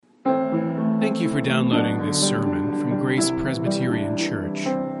Thank you for downloading this sermon from Grace Presbyterian Church.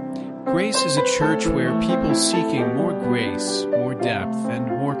 Grace is a church where people seeking more grace, more depth, and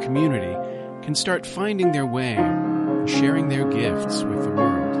more community can start finding their way and sharing their gifts with the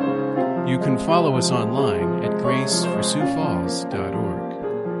world. You can follow us online at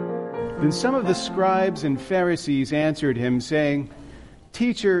graceforsiouxfalls.org. Then some of the scribes and Pharisees answered him, saying,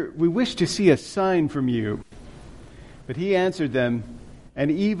 "Teacher, we wish to see a sign from you." But he answered them, "An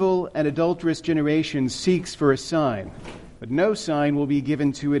evil and adulterous generation seeks for a sign, but no sign will be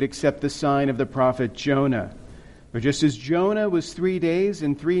given to it except the sign of the prophet Jonah. For just as Jonah was 3 days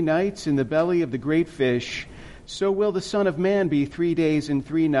and 3 nights in the belly of the great fish, so will the Son of Man be 3 days and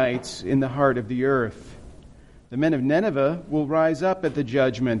 3 nights in the heart of the earth. The men of Nineveh will rise up at the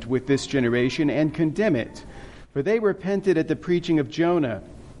judgment with this generation and condemn it, for they repented at the preaching of Jonah,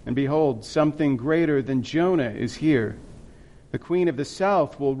 and behold, something greater than Jonah is here. The queen of the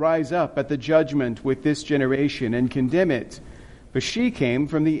south will rise up at the judgment with this generation and condemn it. For she came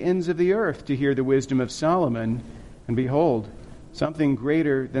from the ends of the earth to hear the wisdom of Solomon, and behold, something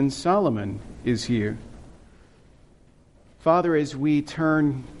greater than Solomon is here." Father, as we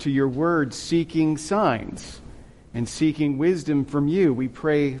turn to your word seeking signs and seeking wisdom from you, we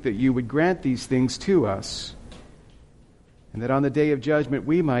pray that you would grant these things to us, and that on the day of judgment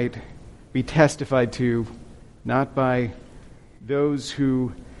we might be testified to, not by those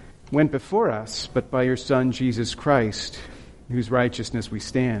who went before us, but by your Son, Jesus Christ, in whose righteousness we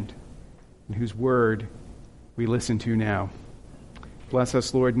stand, and whose word we listen to now. Bless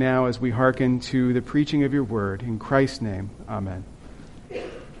us, Lord, now as we hearken to the preaching of your word. In Christ's name, amen.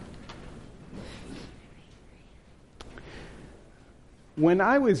 When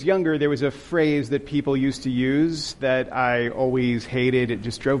I was younger, there was a phrase that people used to use that I always hated. It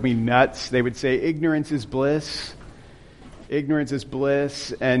just drove me nuts. They would say, "Ignorance is bliss." Ignorance is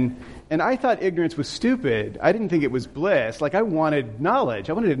bliss, and I thought ignorance was stupid. I didn't think it was bliss. Like, I wanted knowledge.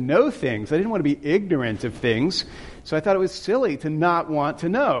 I wanted to know things. I didn't want to be ignorant of things, so I thought it was silly to not want to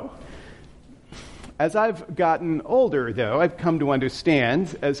know. As I've gotten older, though, I've come to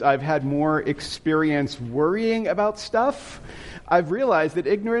understand, as I've had more experience worrying about stuff, I've realized that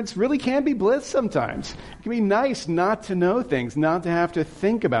ignorance really can be bliss sometimes. It can be nice not to know things, not to have to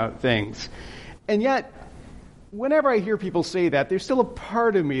think about things. And yet, whenever I hear people say that, there's still a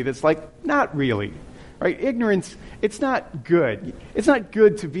part of me that's like, not really. Right? Ignorance, it's not good. It's not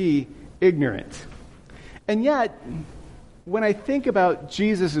good to be ignorant. And yet, when I think about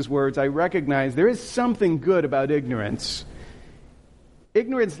Jesus' words, I recognize there is something good about ignorance.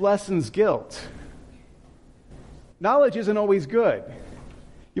 Ignorance lessens guilt. Knowledge isn't always good.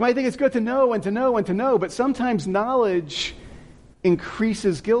 You might think it's good to know and to know and to know, but sometimes knowledge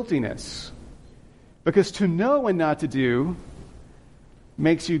increases guiltiness. Because to know and not to do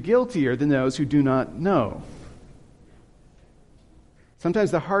makes you guiltier than those who do not know. Sometimes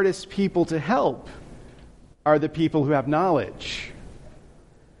the hardest people to help are the people who have knowledge.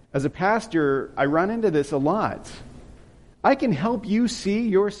 As a pastor, I run into this a lot. I can help you see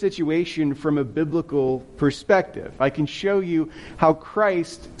your situation from a biblical perspective. I can show you how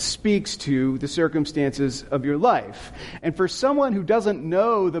Christ speaks to the circumstances of your life. And for someone who doesn't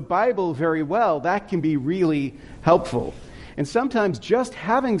know the Bible very well, that can be really helpful. And sometimes just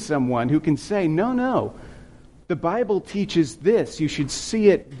having someone who can say, no, the Bible teaches this, you should see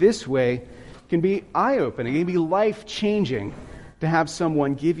it this way, can be eye-opening. It can be life-changing to have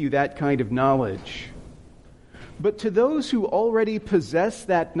someone give you that kind of knowledge. But to those who already possess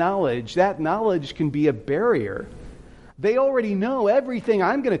that knowledge can be a barrier. They already know everything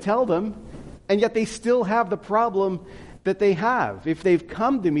I'm going to tell them, and yet they still have the problem that they have. If they've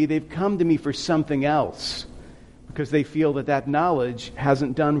come to me for something else, because they feel that knowledge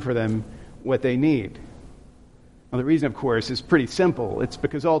hasn't done for them what they need. Well, the reason, of course, is pretty simple. It's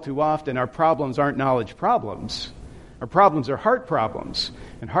because all too often our problems aren't knowledge problems. Our problems are heart problems.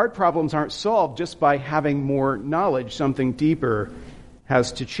 And heart problems aren't solved just by having more knowledge. Something deeper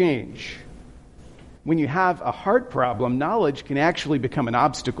has to change. When you have a heart problem, knowledge can actually become an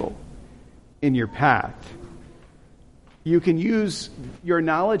obstacle in your path. You can use your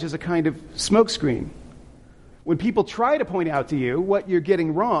knowledge as a kind of smokescreen. When people try to point out to you what you're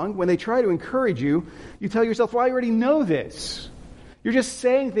getting wrong, when they try to encourage you, you tell yourself, well, I already know this. You're just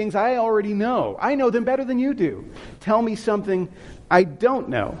saying things I already know. I know them better than you do. Tell me something I don't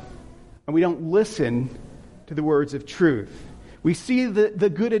know. And we don't listen to the words of truth. We see the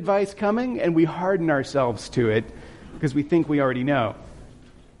good advice coming and we harden ourselves to it because we think we already know.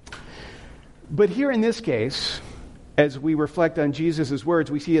 But here in this case, as we reflect on Jesus' words,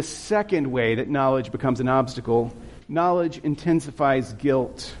 we see a second way that knowledge becomes an obstacle. Knowledge intensifies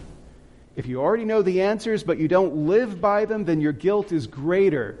guilt. If you already know the answers, but you don't live by them, then your guilt is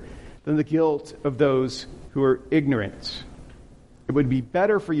greater than the guilt of those who are ignorant. It would be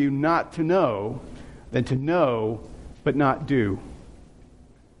better for you not to know than to know but not do.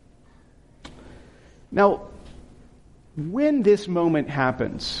 Now, when this moment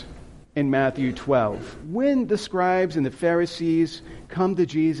happens in Matthew 12, when the scribes and the Pharisees come to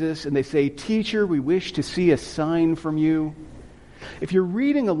Jesus and they say, "Teacher, we wish to see a sign from you," if you're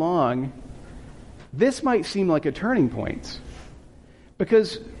reading along, this might seem like a turning point,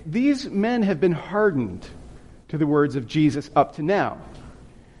 because these men have been hardened to the words of Jesus up to now.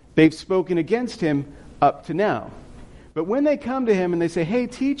 They've spoken against him up to now. But when they come to him and they say, "Hey,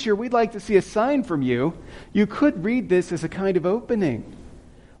 teacher, we'd like to see a sign from you," you could read this as a kind of opening.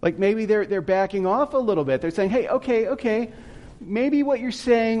 Like maybe they're backing off a little bit. They're saying, "Hey, okay, maybe what you're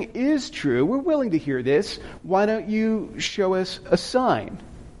saying is true. We're willing to hear this. Why don't you show us a sign?"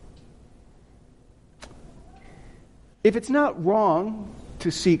 If it's not wrong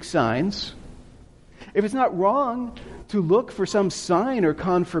to seek signs, if it's not wrong to look for some sign or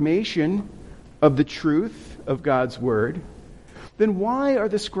confirmation of the truth of God's word, then why are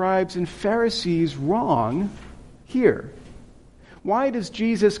the scribes and Pharisees wrong here? Why does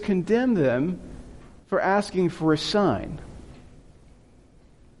Jesus condemn them for asking for a sign?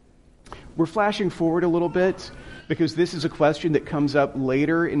 We're flashing forward a little bit because this is a question that comes up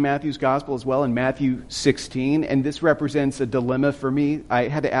later in Matthew's gospel as well, in Matthew 16, and this represents a dilemma for me. I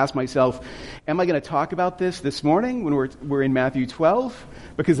had to ask myself, am I going to talk about this morning when we're in Matthew 12?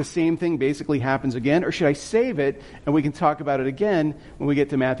 Because the same thing basically happens again, or should I save it and we can talk about it again when we get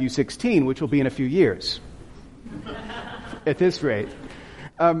to Matthew 16, which will be in a few years at this rate.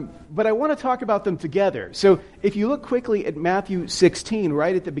 But I want to talk about them together. So if you look quickly at Matthew 16,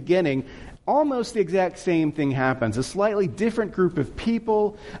 right at the beginning, almost the exact same thing happens. A slightly different group of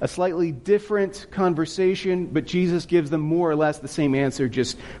people, a slightly different conversation, but Jesus gives them more or less the same answer,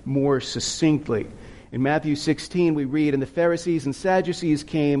 just more succinctly. In Matthew 16, we read, "And the Pharisees and Sadducees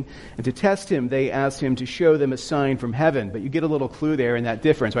came, and to test him, they asked him to show them a sign from heaven." But you get a little clue there in that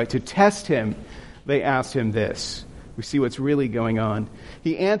difference, right? To test him, they asked him this. We see what's really going on.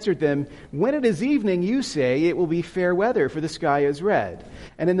 He answered them, "When it is evening, you say it will be fair weather, for the sky is red.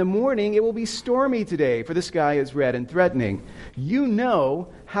 And in the morning it will be stormy today, for the sky is red and threatening. You know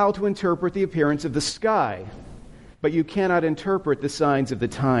how to interpret the appearance of the sky, but you cannot interpret the signs of the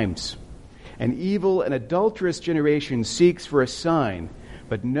times. An evil and adulterous generation seeks for a sign,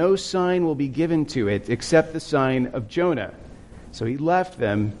 but no sign will be given to it except the sign of Jonah." So he left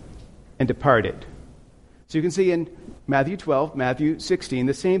them and departed. So you can see in Matthew 12, Matthew 16,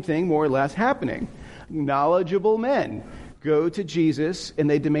 the same thing more or less happening. Knowledgeable men go to Jesus and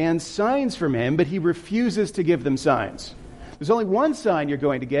they demand signs from him, but he refuses to give them signs. There's only one sign you're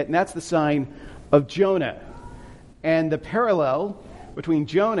going to get, and that's the sign of Jonah. And the parallel between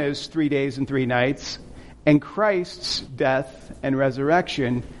Jonah's 3 days and 3 nights and Christ's death and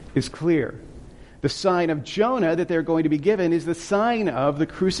resurrection is clear. The sign of Jonah that they're going to be given is the sign of the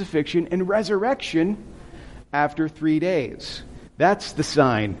crucifixion and resurrection after 3 days. That's the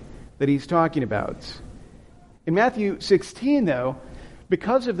sign that he's talking about. In Matthew 16, though,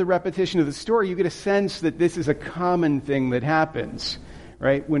 because of the repetition of the story, you get a sense that this is a common thing that happens,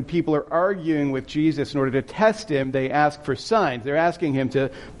 right? When people are arguing with Jesus in order to test him, they ask for signs. They're asking him to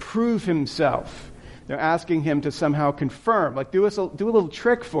prove himself. They're asking him to somehow confirm, like do a little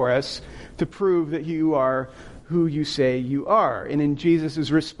trick for us to prove that you are who you say you are. And in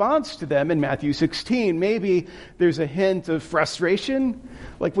Jesus' response to them in Matthew 16, maybe there's a hint of frustration.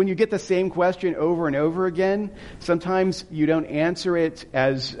 Like when you get the same question over and over again, sometimes you don't answer it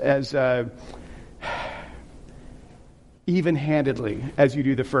as even-handedly as you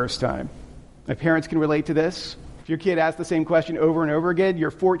do the first time. My parents can relate to this. If your kid asks the same question over and over again,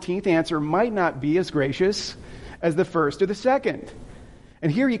 your 14th answer might not be as gracious as the first or the second.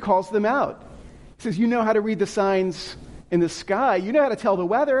 And here he calls them out. He says, you know how to read the signs in the sky. You know how to tell the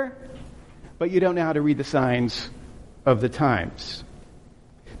weather, but you don't know how to read the signs of the times.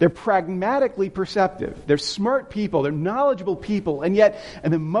 They're pragmatically perceptive. They're smart people. They're knowledgeable people. And yet,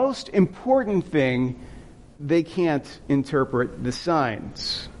 and the most important thing, they can't interpret the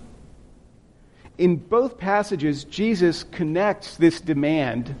signs. In both passages, Jesus connects this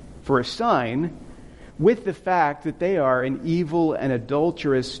demand for a sign with the fact that they are an evil and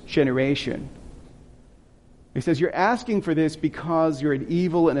adulterous generation. He says, you're asking for this because you're an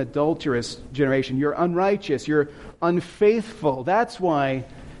evil and adulterous generation. You're unrighteous. You're unfaithful. That's why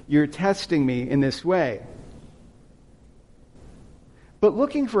you're testing me in this way. But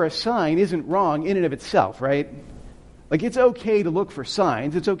looking for a sign isn't wrong in and of itself, right? Like, it's okay to look for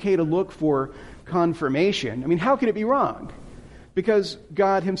signs. It's okay to look for confirmation. I mean, how can it be wrong? Because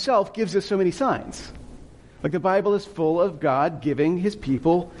God himself gives us so many signs. Like, the Bible is full of God giving his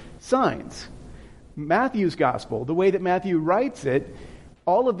people signs. Matthew's gospel, the way that Matthew writes it,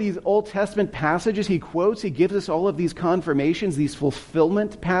 all of these Old Testament passages he quotes, he gives us all of these confirmations, these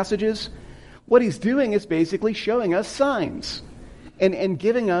fulfillment passages. What he's doing is basically showing us signs and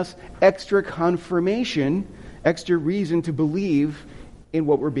giving us extra confirmation, extra reason to believe in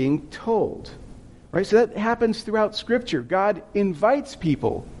what we're being told. Right? So that happens throughout Scripture. God invites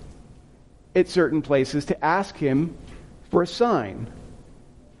people at certain places to ask him for a sign.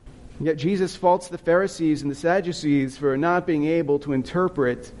 Yet Jesus faults the Pharisees and the Sadducees for not being able to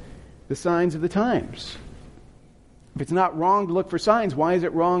interpret the signs of the times. If it's not wrong to look for signs, why is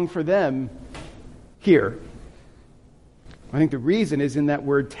it wrong for them here? I think the reason is in that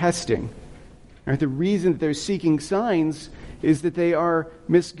word testing. Right? The reason that they're seeking signs is that they are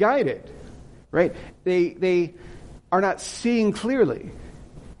misguided. Right? They are not seeing clearly.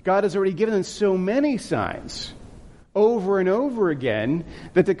 God has already given them so many signs over and over again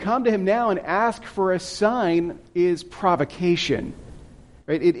that to come to him now and ask for a sign is provocation.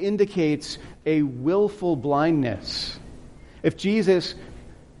 Right? It indicates a willful blindness. If Jesus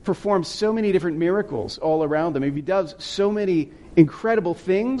performs so many different miracles all around them, if he does so many incredible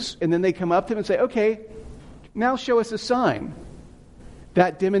things, and then they come up to him and say, okay, now show us a sign,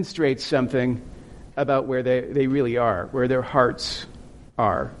 that demonstrates something about where they really are, where their hearts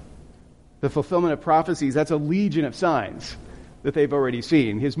are. The fulfillment of prophecies, that's a legion of signs that they've already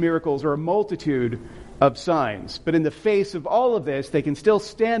seen. His miracles are a multitude of signs. But in the face of all of this, they can still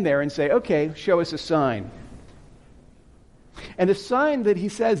stand there and say, okay, show us a sign. And the sign that he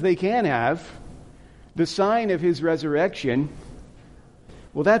says they can have, the sign of his resurrection,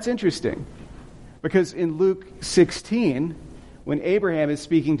 well, that's interesting. Because in Luke 16, when Abraham is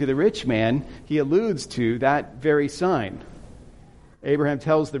speaking to the rich man, he alludes to that very sign. Abraham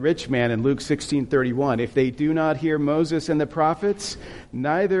tells the rich man in Luke 16:31, if they do not hear Moses and the prophets,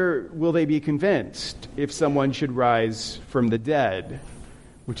 neither will they be convinced if someone should rise from the dead,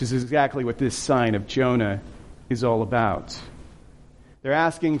 which is exactly what this sign of Jonah is all about. They're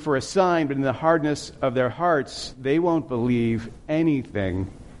asking for a sign, but in the hardness of their hearts, they won't believe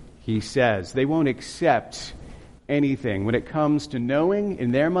anything he says. They won't accept anything. When it comes to knowing,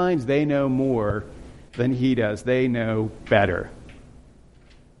 in their minds, they know more than he does. They know better.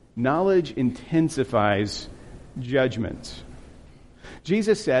 Knowledge intensifies judgment.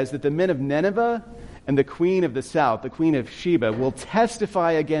 Jesus says that the men of Nineveh and the queen of the south, the queen of Sheba, will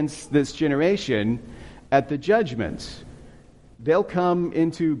testify against this generation at the judgment. They'll come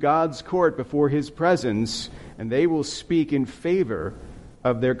into God's court before his presence, and they will speak in favor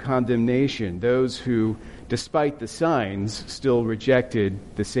of their condemnation, those who, despite the signs, still rejected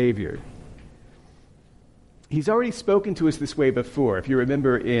the Savior. He's already spoken to us this way before. If you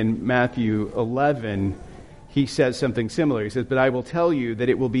remember in Matthew 11, he says something similar. He says, but I will tell you that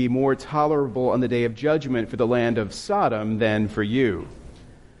it will be more tolerable on the day of judgment for the land of Sodom than for you.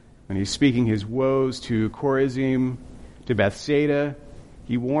 And he's speaking his woes to Chorazin, to Bethsaida.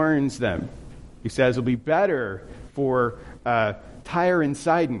 He warns them. He says it'll be better for Tyre and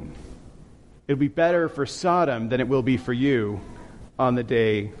Sidon. It'll be better for Sodom than it will be for you on the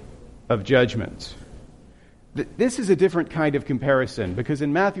day of judgment. This is a different kind of comparison, because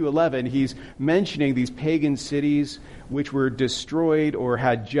in Matthew 11, he's mentioning these pagan cities which were destroyed or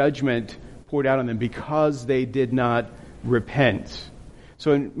had judgment poured out on them because they did not repent.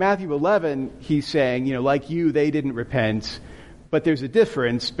 So in Matthew 11, he's saying, like you, they didn't repent, but there's a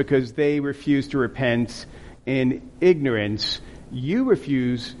difference because they refused to repent in ignorance. You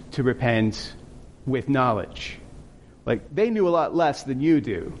refuse to repent with knowledge. Like, they knew a lot less than you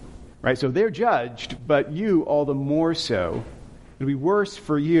do. Right, so they're judged, but you all the more so. It'll be worse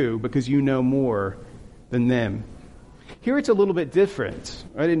for you because you know more than them. Here it's a little bit different.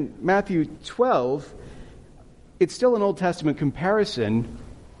 Right? In Matthew 12, it's still an Old Testament comparison,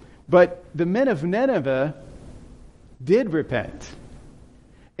 but the men of Nineveh did repent.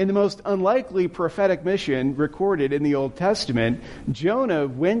 In the most unlikely prophetic mission recorded in the Old Testament, Jonah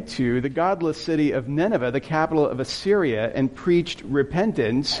went to the godless city of Nineveh, the capital of Assyria, and preached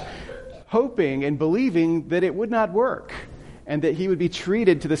repentance, hoping and believing that it would not work and that he would be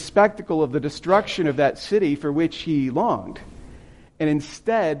treated to the spectacle of the destruction of that city for which he longed. And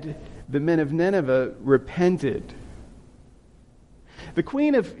instead, the men of Nineveh repented. The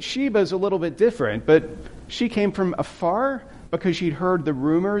queen of Sheba is a little bit different, but she came from afar because she'd heard the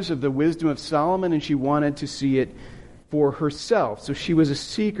rumors of the wisdom of Solomon and she wanted to see it for herself. So she was a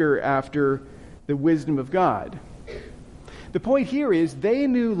seeker after the wisdom of God. The point here is they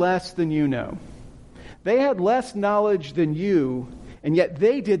knew less than you know. They had less knowledge than you, and yet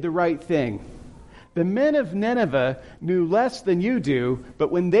they did the right thing. The men of Nineveh knew less than you do,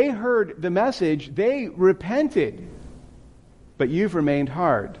 but when they heard the message, they repented. But you've remained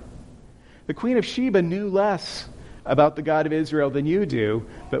hard. The Queen of Sheba knew less about the God of Israel than you do,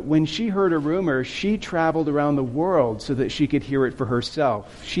 but when she heard a rumor, she traveled around the world so that she could hear it for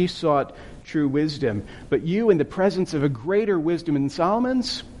herself. She sought true wisdom. But you, in the presence of a greater wisdom than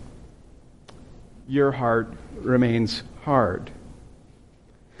Solomon's, your heart remains hard.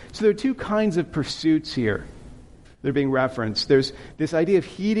 So there are two kinds of pursuits here that are being referenced. There's this idea of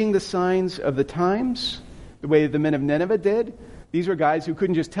heeding the signs of the times, the way the men of Nineveh did. These were guys who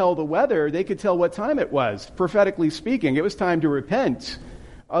couldn't just tell the weather, they could tell what time it was. Prophetically speaking, it was time to repent.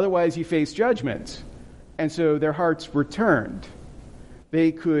 Otherwise, you face judgment. And so their hearts were turned.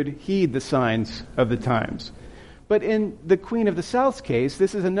 They could heed the signs of the times. But in the Queen of the South's case,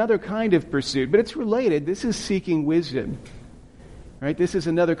 this is another kind of pursuit, but it's related. This is seeking wisdom. Right? This is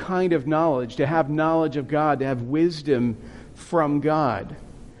another kind of knowledge, to have knowledge of God, to have wisdom from God.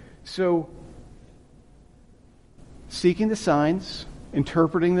 So, seeking the signs,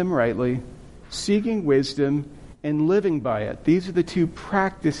 interpreting them rightly, seeking wisdom, and living by it. These are the two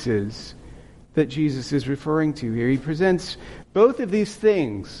practices that Jesus is referring to here. He presents both of these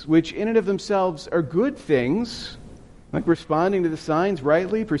things, which in and of themselves are good things, like responding to the signs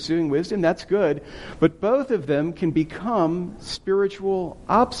rightly, pursuing wisdom, that's good. But both of them can become spiritual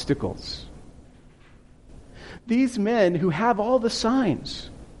obstacles. These men who have all the signs,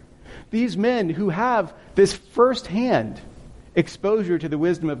 these men who have this firsthand exposure to the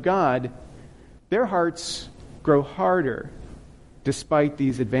wisdom of God, their hearts grow harder despite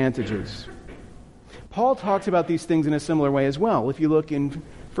these advantages. Paul talks about these things in a similar way as well. If you look in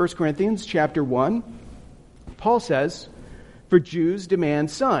 1 Corinthians chapter 1, Paul says, "For Jews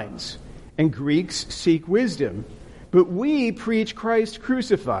demand signs, and Greeks seek wisdom, but we preach Christ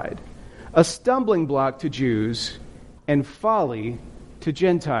crucified, a stumbling block to Jews and folly to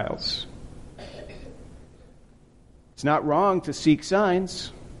Gentiles." It's not wrong to seek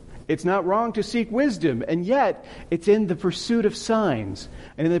signs. It's not wrong to seek wisdom, and yet it's in the pursuit of signs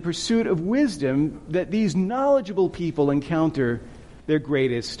and in the pursuit of wisdom that these knowledgeable people encounter their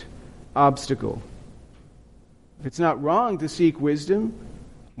greatest obstacle. If it's not wrong to seek wisdom,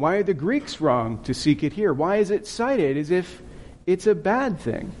 why are the Greeks wrong to seek it here? Why is it cited as if it's a bad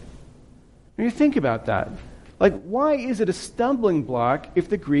thing? When you think about that, like, why is it a stumbling block if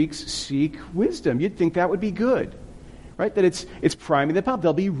the Greeks seek wisdom? You'd think that would be good, right? That it's priming the pump.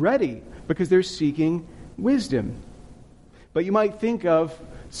 They'll be ready because they're seeking wisdom. But you might think of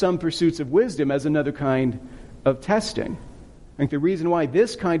some pursuits of wisdom as another kind of testing. I think the reason why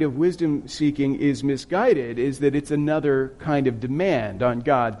this kind of wisdom seeking is misguided is that it's another kind of demand on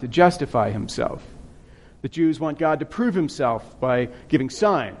God to justify himself. The Jews want God to prove himself by giving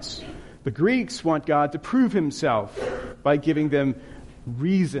signs. The Greeks want God to prove himself by giving them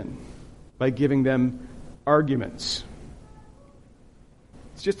reason, by giving them arguments.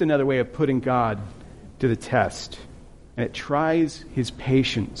 It's just another way of putting God to the test, and it tries his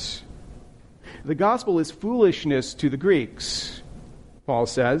patience. The gospel is foolishness to the Greeks, Paul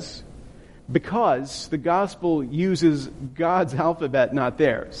says, because the gospel uses God's alphabet, not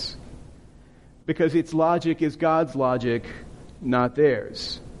theirs. Because its logic is God's logic, not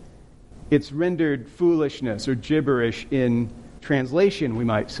theirs. It's rendered foolishness or gibberish in translation, we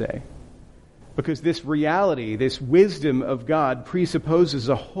might say. Because this reality, this wisdom of God presupposes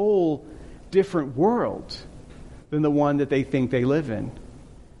a whole different world than the one that they think they live in.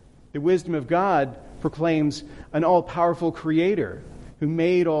 The wisdom of God proclaims an all-powerful creator who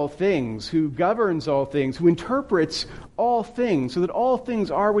made all things, who governs all things, who interprets all things so that all things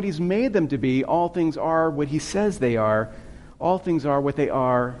are what he's made them to be, all things are what he says they are, all things are what they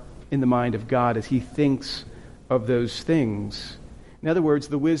are in the mind of God as he thinks of those things. In other words,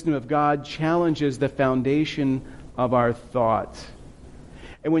 the wisdom of God challenges the foundation of our thought.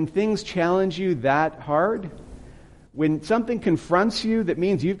 And when things challenge you that hard, when something confronts you that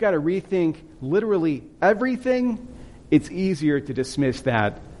means you've got to rethink literally everything, it's easier to dismiss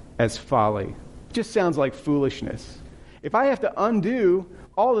that as folly. It just sounds like foolishness. If I have to undo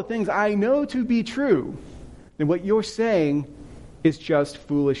all the things I know to be true, then what you're saying is just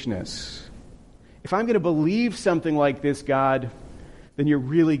foolishness. If I'm going to believe something like this, God, then you're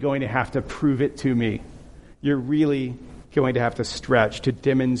really going to have to prove it to me. You're really going to have to stretch to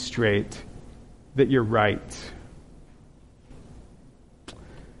demonstrate that you're right.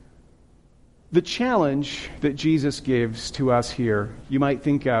 The challenge that Jesus gives to us here, you might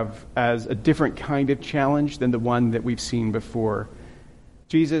think of as a different kind of challenge than the one that we've seen before.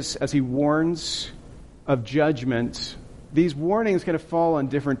 Jesus, as he warns of judgment, these warnings kind of fall on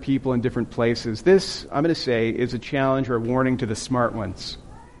different people in different places. This, I'm going to say, is a challenge or a warning to the smart ones.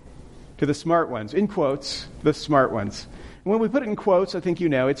 To the smart ones. In quotes, the smart ones. And when we put it in quotes, I think you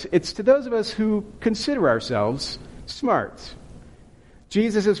know, it's to those of us who consider ourselves smart.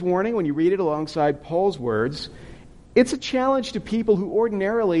 Jesus' warning, when you read it alongside Paul's words, it's a challenge to people who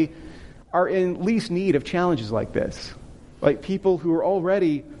ordinarily are in least need of challenges like this. Like people who are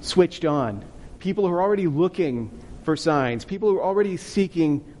already switched on, people who are already looking for signs, people who are already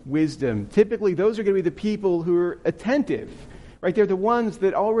seeking wisdom. Typically, those are going to be the people who are attentive. Right? They're the ones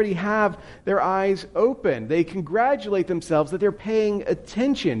that already have their eyes open. They congratulate themselves that they're paying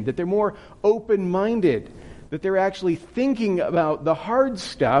attention, that they're more open-minded, that they're actually thinking about the hard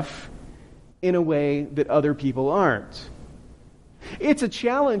stuff in a way that other people aren't. It's a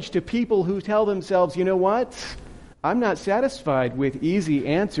challenge to people who tell themselves, you know what? I'm not satisfied with easy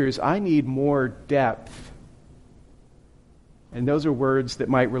answers. I need more depth. And those are words that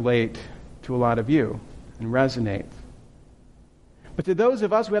might relate to a lot of you and resonate. But to those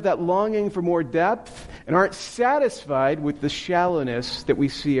of us who have that longing for more depth and aren't satisfied with the shallowness that we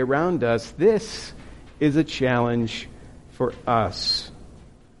see around us, this is a challenge for us.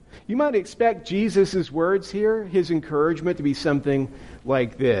 You might expect Jesus' words here, his encouragement, to be something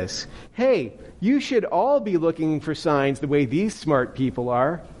like this. Hey, you should all be looking for signs the way these smart people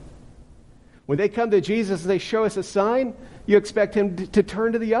are. When they come to Jesus and they show us a sign, you expect him to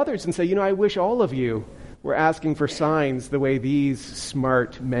turn to the others and say, you know, I wish all of you were asking for signs the way these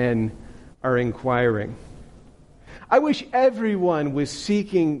smart men are inquiring. I wish everyone was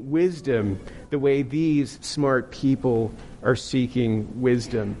seeking wisdom the way these smart people are seeking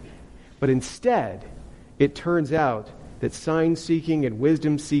wisdom. But instead, it turns out that sign-seeking and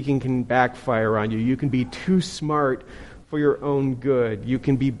wisdom-seeking can backfire on you. You can be too smart for your own good. You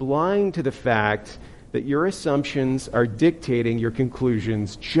can be blind to the fact that your assumptions are dictating your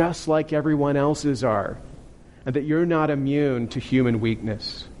conclusions just like everyone else's are, and that you're not immune to human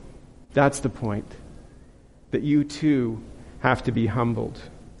weakness. That's the point. That you too have to be humbled.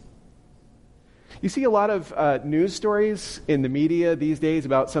 You see a lot of news stories in the media these days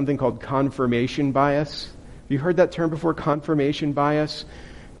about something called confirmation bias. Have you heard that term before, confirmation bias?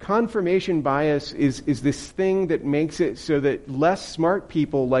 Confirmation bias is this thing that makes it so that less smart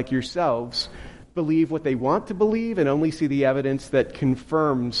people like yourselves believe what they want to believe and only see the evidence that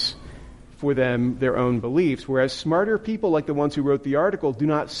confirms for them their own beliefs, whereas smarter people like the ones who wrote the article do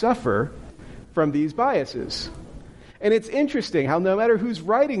not suffer from these biases. And it's interesting how no matter who's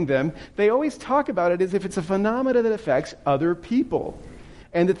writing them, they always talk about it as if it's a phenomenon that affects other people.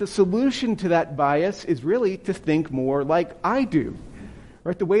 And that the solution to that bias is really to think more like I do.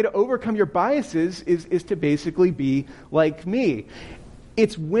 Right? The way to overcome your biases is to basically be like me.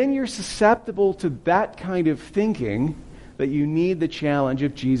 It's when you're susceptible to that kind of thinking that you need the challenge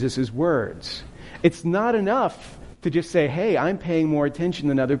of Jesus' words. It's not enough to just say, hey, I'm paying more attention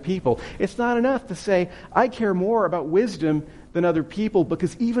than other people. It's not enough to say, I care more about wisdom than other people,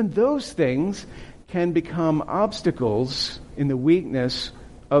 because even those things can become obstacles in the weakness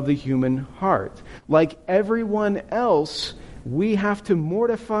of the human heart. Like everyone else, we have to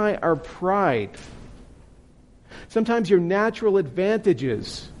mortify our pride. Sometimes your natural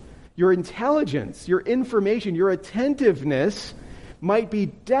advantages, your intelligence, your information, your attentiveness might be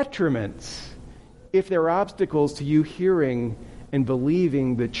detriments if they're obstacles to you hearing and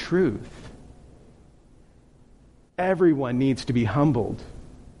believing the truth. Everyone needs to be humbled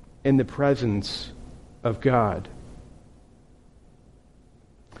in the presence of God.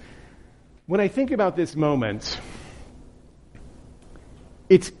 When I think about this moment,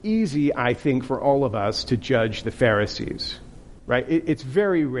 it's easy, I think, for all of us to judge the Pharisees, right? It's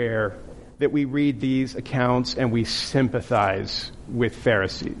very rare that we read these accounts and we sympathize with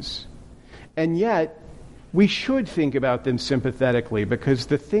Pharisees. And yet, we should think about them sympathetically, because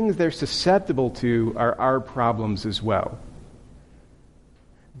the things they're susceptible to are our problems as well.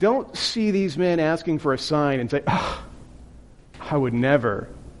 Don't see these men asking for a sign and say, oh, I would never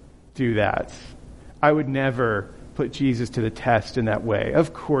do that. I would never put Jesus to the test in that way.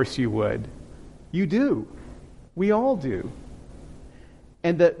 Of course you would. You do. We all do.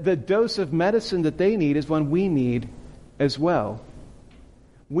 And the dose of medicine that they need is one we need as well.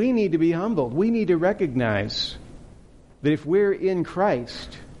 We need to be humbled. We need to recognize that if we're in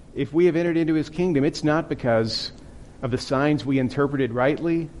Christ, if we have entered into his kingdom, it's not because of the signs we interpreted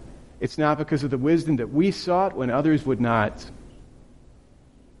rightly. It's not because of the wisdom that we sought when others would not.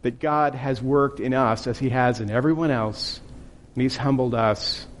 that God has worked in us as he has in everyone else, and he's humbled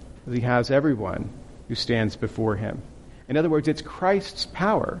us as he has everyone who stands before him. In other words, it's Christ's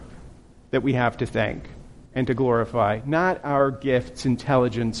power that we have to thank and to glorify, not our gifts,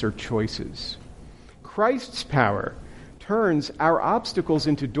 intelligence, or choices. Christ's power turns our obstacles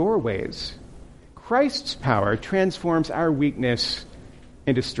into doorways. Christ's power transforms our weakness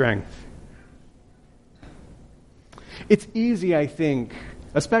into strength. It's easy, I think,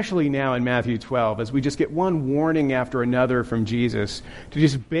 especially now in Matthew 12, as we just get one warning after another from Jesus, to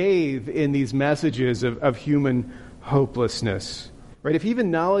just bathe in these messages of human hopelessness. Right? If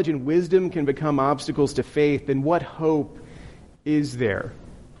even knowledge and wisdom can become obstacles to faith, then what hope is there?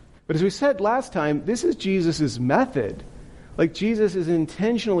 But as we said last time, this is Jesus' method. Like, Jesus is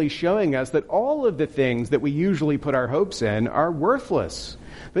intentionally showing us that all of the things that we usually put our hopes in are worthless.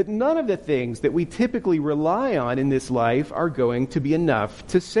 But none of the things that we typically rely on in this life are going to be enough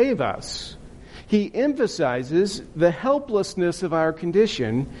to save us. He emphasizes the helplessness of our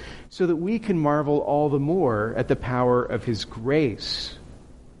condition so that we can marvel all the more at the power of his grace.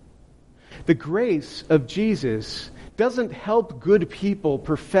 The grace of Jesus doesn't help good people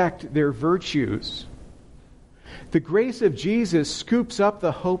perfect their virtues. The grace of Jesus scoops up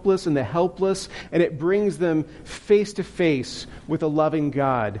the hopeless and the helpless, and it brings them face to face with a loving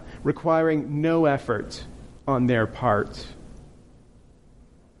God, requiring no effort on their part.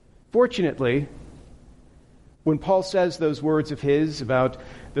 Fortunately, when Paul says those words of his about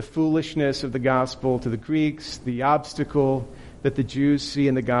the foolishness of the gospel to the Greeks, the obstacle that the Jews see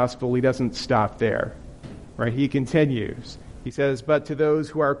in the gospel, he doesn't stop there. Right? He continues. He says, "But to those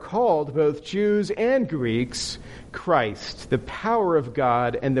who are called, both Jews and Greeks, Christ, the power of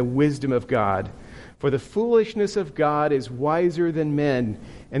God and the wisdom of God. For the foolishness of God is wiser than men,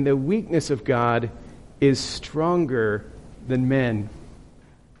 and the weakness of God is stronger than men."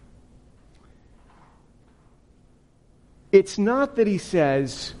 It's not that he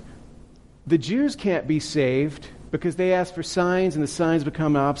says the Jews can't be saved because they ask for signs and the signs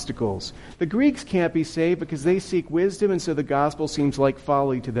become obstacles. The Greeks can't be saved because they seek wisdom and so the gospel seems like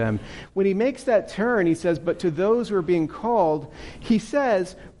folly to them. When he makes that turn, he says, but to those who are being called, he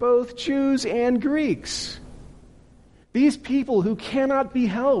says, both Jews and Greeks. These people who cannot be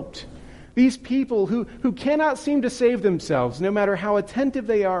helped. These people who cannot seem to save themselves, no matter how attentive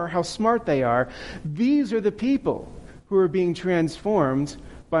they are, how smart they are, these are the people who are being transformed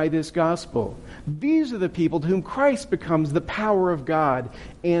by this gospel. These are the people to whom Christ becomes the power of God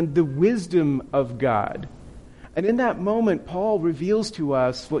and the wisdom of God. And in that moment, Paul reveals to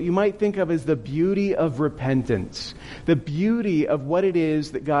us what you might think of as the beauty of repentance, the beauty of what it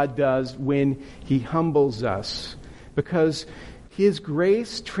is that God does when he humbles us, because his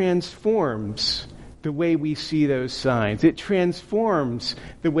grace transforms the way we see those signs. It transforms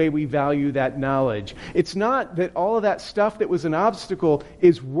the way we value that knowledge. It's not that all of that stuff that was an obstacle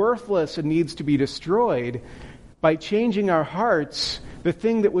is worthless and needs to be destroyed. By changing our hearts, the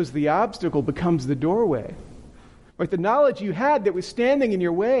thing that was the obstacle becomes the doorway. Like the knowledge you had that was standing in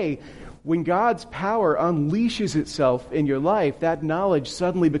your way, when God's power unleashes itself in your life, that knowledge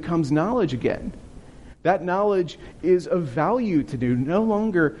suddenly becomes knowledge again. That knowledge is of value to you. No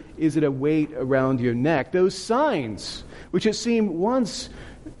longer is it a weight around your neck. Those signs, which it seemed once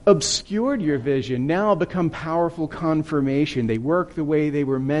obscured your vision, now become powerful confirmation. They work the way they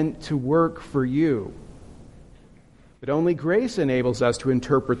were meant to work for you. But only grace enables us to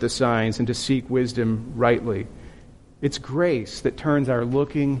interpret the signs and to seek wisdom rightly. It's grace that turns our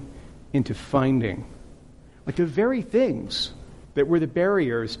looking into finding. Like the very things that were the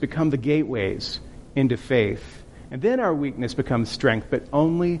barriers become the gateways into faith. And then our weakness becomes strength, but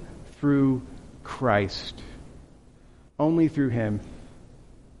only through Christ. Only through him.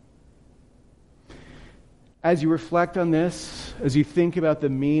 As you reflect on this, as you think about the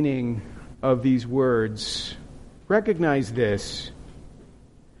meaning of these words, recognize this.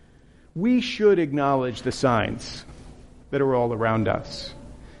 We should acknowledge the signs that are all around us.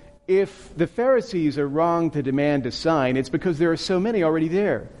 If the Pharisees are wrong to demand a sign, it's because there are so many already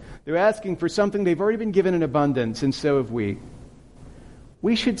there. They're asking for something they've already been given in abundance, and so have we.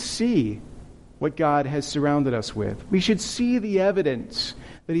 We should see what God has surrounded us with. We should see the evidence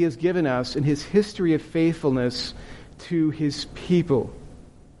that he has given us in his history of faithfulness to his people.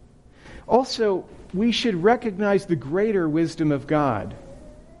 Also, we should recognize the greater wisdom of God.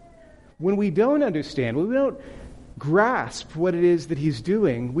 When we don't understand, when we don't grasp what it is that he's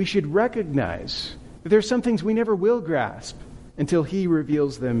doing, we should recognize that there are some things we never will grasp until he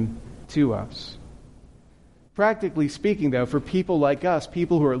reveals them to us. Practically speaking, though, for people like us,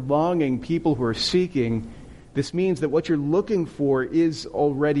 people who are longing, people who are seeking, This means that what you're looking for is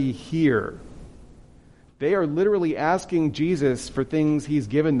already here. They are literally asking Jesus for things he's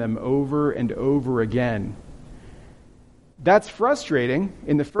given them over and over again. That's frustrating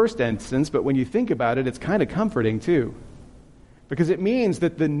in the first instance, but when you think about it, it's kind of comforting too. Because it means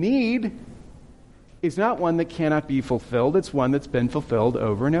that the need is not one that cannot be fulfilled, it's one that's been fulfilled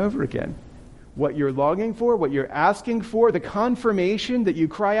over and over again. What you're longing for, what you're asking for, the confirmation that you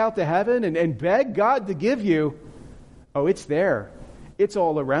cry out to heaven and beg God to give you, oh, it's there. It's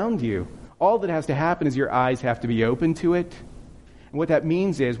all around you. All that has to happen is your eyes have to be open to it. And what that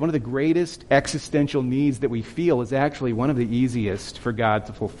means is one of the greatest existential needs that we feel is actually one of the easiest for God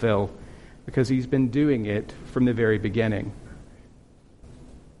to fulfill because he's been doing it from the very beginning.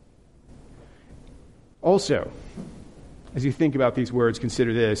 Also, as you think about these words,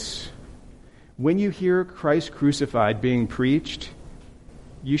 consider this. When you hear Christ crucified being preached,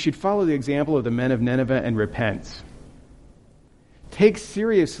 you should follow the example of the men of Nineveh and repent. Take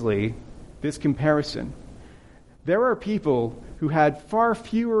seriously this comparison. There are people who had far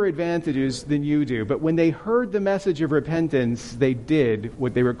fewer advantages than you do, but when they heard the message of repentance, they did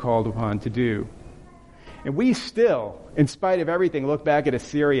what they were called upon to do. And we still, in spite of everything, look back at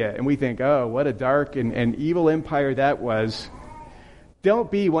Assyria and we think, oh, what a dark and evil empire that was.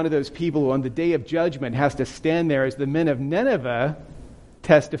 Don't be one of those people who on the day of judgment has to stand there as the men of Nineveh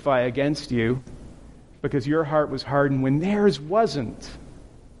testify against you because your heart was hardened when theirs wasn't.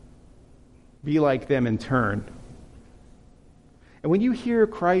 Be like them in turn. And when you hear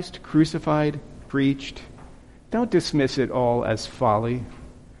Christ crucified preached, don't dismiss it all as folly.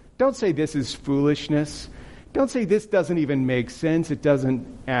 Don't say this is foolishness. Don't say this doesn't even make sense. It doesn't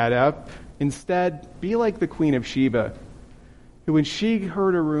add up. Instead, be like the Queen of Sheba, who when she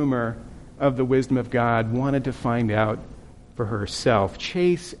heard a rumor of the wisdom of God, wanted to find out for herself.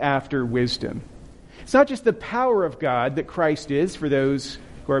 Chase after wisdom. It's not just the power of God that Christ is for those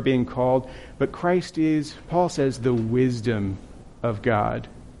who are being called, but Christ is, Paul says, the wisdom of God.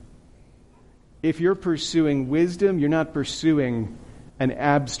 If you're pursuing wisdom, you're not pursuing an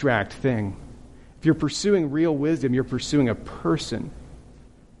abstract thing. If you're pursuing real wisdom, you're pursuing a person.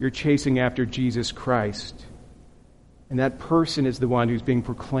 You're chasing after Jesus Christ. And that person is the one who's being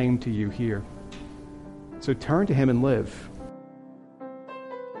proclaimed to you here. So turn to him and live.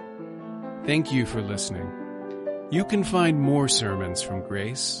 Thank you for listening. You can find more sermons from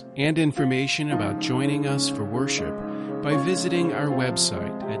Grace and information about joining us for worship by visiting our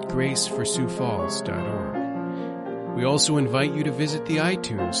website at graceforsiouxfalls.org. We also invite you to visit the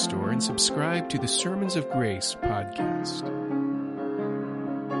iTunes store and subscribe to the Sermons of Grace podcast.